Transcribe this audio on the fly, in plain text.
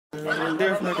Well,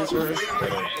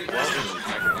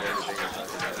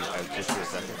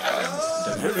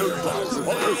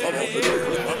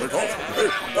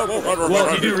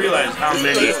 you do realize how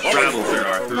many travels there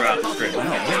are throughout the script. We're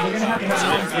gonna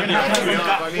have plenty of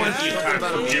time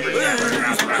for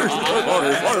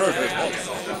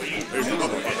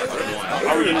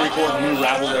Are we going to record new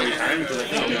rabble every time? Because I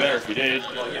think it'd be better if we did.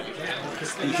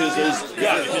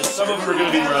 Because some of them are going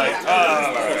to be more like,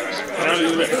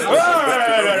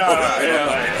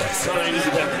 so easy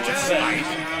to say.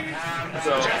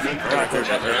 So,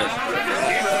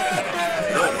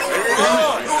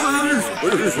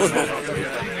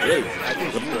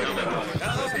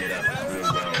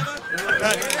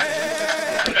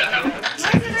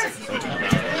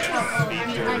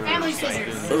 family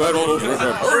scissors.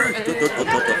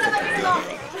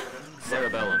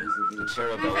 Cerebellum.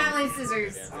 Cerebellum. Family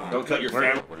scissors. Don't cut your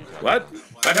family. What?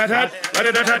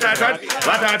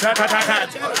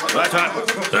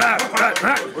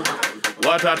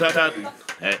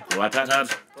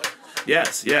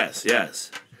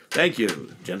 Yes. Thank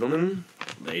you, gentlemen,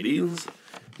 ladies,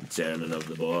 chairman of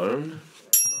the board.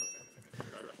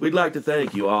 We'd like to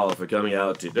thank you all for coming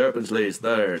out to Derpinsley's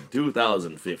 3rd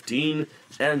 2015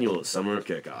 annual summer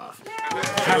kickoff.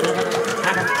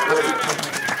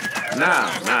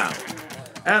 Now,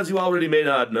 as you already may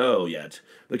not know yet,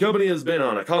 the company has been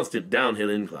on a constant downhill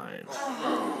incline.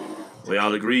 We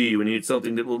all agree we need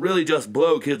something that will really just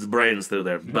blow kids' brains through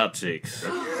their butt cheeks.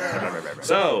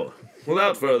 So,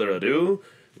 without further ado,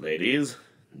 ladies,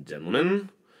 gentlemen,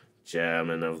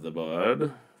 chairman of the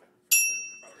board,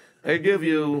 I give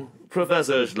you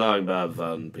Professor Shlong Bob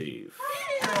von Peef.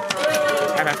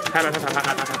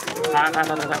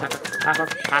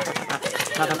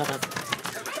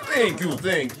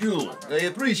 Thank you. I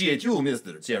appreciate you,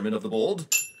 Mr. Chairman of the Board,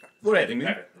 for having me.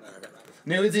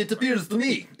 Now, as it appears to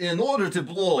me, in order to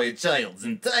blow a child's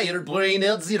entire brain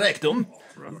out the rectum,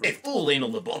 a full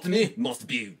anal lobotomy must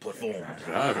be performed.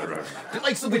 The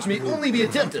likes of which may only be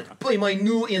attempted by my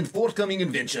new and forthcoming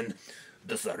invention,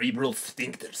 the Cerebral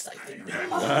Sphincter Siphon.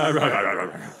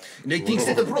 And I think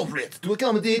it appropriate to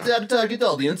accommodate our target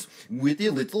audience with a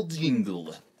little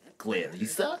jingle.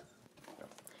 Clarissa?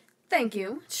 Thank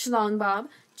you, Shlong Bob,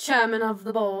 chairman of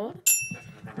the board.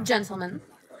 Gentlemen,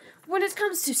 when it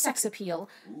comes to sex appeal,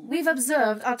 we've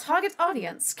observed our target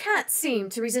audience can't seem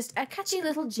to resist a catchy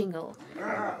little jingle.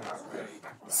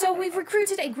 So we've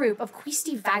recruited a group of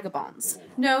queasty vagabonds,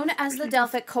 known as the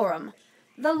Delphic Quorum,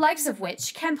 the likes of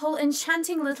which can pull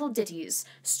enchanting little ditties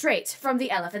straight from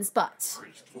the elephant's butt,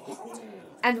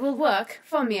 and will work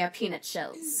for mere peanut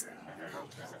shells.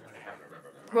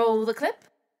 Roll the clip.